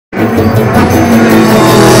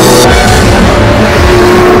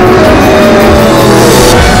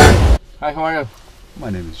Hi, how are you? My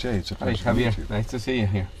name is Jay. It's a pleasure Hi, to meet Javier. you. Nice to see you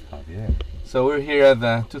here. Javier. So we're here at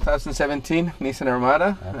the 2017 Nissan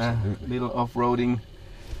Armada. Absolutely. Little off-roading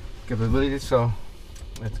capabilities. So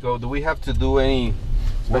let's go. Do we have to do any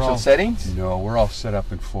special settings? No, we're all set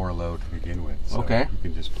up in 4-load to begin with. So Okay. you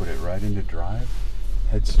can just put it right into drive,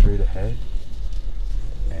 head straight ahead,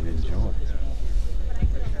 and enjoy.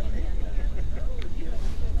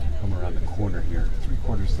 Come around the corner here,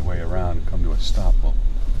 3/4 of the way around, and come to a stop. We'll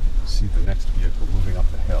see the next vehicle moving up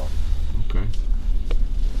the hill. Okay.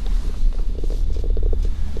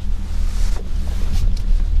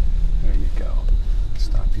 There you go.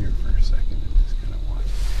 Stop here for a second and just kind of watch.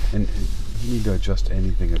 And you need to adjust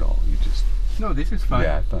anything at all. You just... No, this is fine.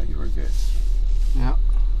 Yeah, I thought you were good. Yeah.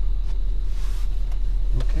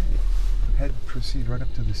 Okay. Proceed right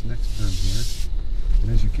up to this next turn here.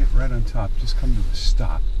 And as you get right on top, just come to a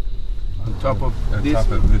stop. On top of this? On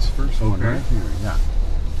top of this first one Okay. right here, yeah.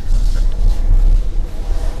 Perfect.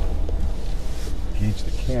 Gauge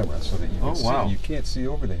the camera so that you can see. Wow. You can't see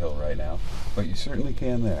over the hill right now, but you certainly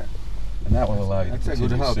can there. And that will allow you That's to a continue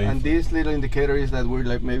good help. safely. And this little indicator is that we're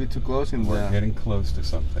like maybe too close in We're the... getting close to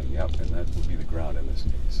something, yep, and that will be the ground in this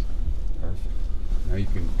case. Perfect. Now you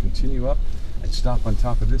can continue up and stop on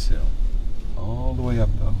top of this hill. All the way up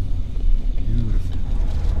though. Beautiful.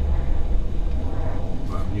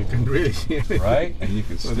 Wow, you can really see it. Right? And you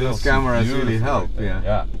can So still those see cameras really beautiful help, right there.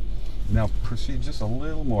 yeah. Yeah. Now proceed just a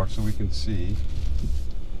little more so we can see.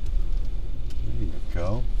 There you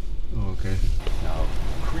go. Okay. Now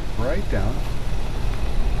creep right down.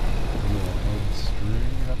 And we'll head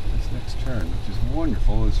straight up this next turn, which is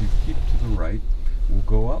wonderful. As you keep to the right, we'll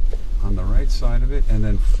go up on the right side of it and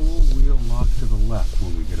then full wheel lock to the left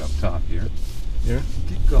when we get up top here. Here?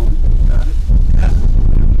 Keep going. Got it? Yeah.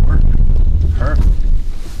 It'll work. Perfect.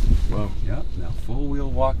 Wow. Yep. Now full wheel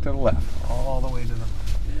walk to the left. All the way to the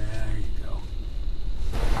left. There you go.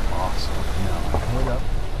 Awesome. Now head up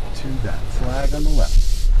to that flag on the left.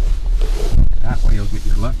 That way you'll get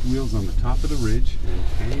your left wheels on the top of the ridge and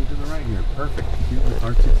hang to the right here. Perfect. Feel the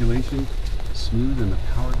articulation smooth and the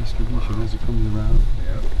power distribution as it comes around.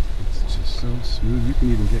 Yep. It's just so smooth. You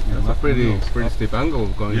can even get your left wheels pretty up. steep angle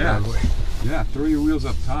going that way. Yeah, throw your wheels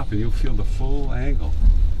up top and you'll feel the full angle.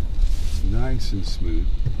 It's nice and smooth.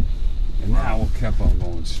 And now we'll keep on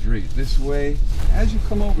going straight this way. As you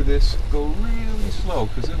come over this, go really slow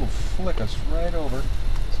because it'll flick us right over.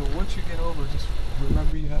 So once you get over, just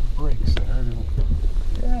remember you have brakes there. And it'll,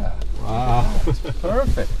 yeah. Wow. That's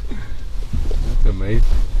perfect. That's amazing.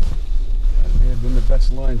 That may have been the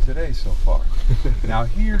best line today so far. Now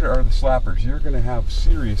here are the slappers. You're going to have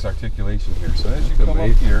serious articulation here. So as you come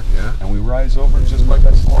up here and we rise over just like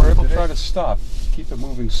that line today, try to stop. Keep it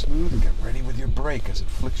moving smooth and get ready with your brake as it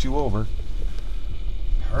flicks you over.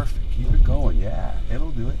 Perfect. Keep it going. Yeah,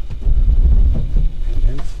 it'll do it. And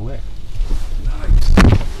then flick. Nice.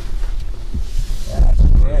 That's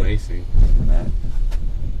great. Amazing. Look at that.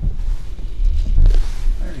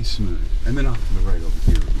 Very smooth. And then off to the right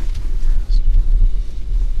over here.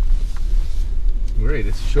 Great.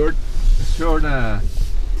 It's short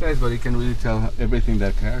size, but it can really tell everything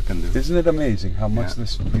that car can do. Isn't it amazing how much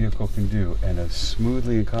this vehicle can do and as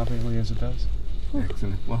smoothly and confidently as it does?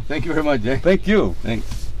 Excellent. Well, thank you very much, Jay. Thank you.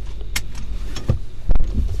 Thanks.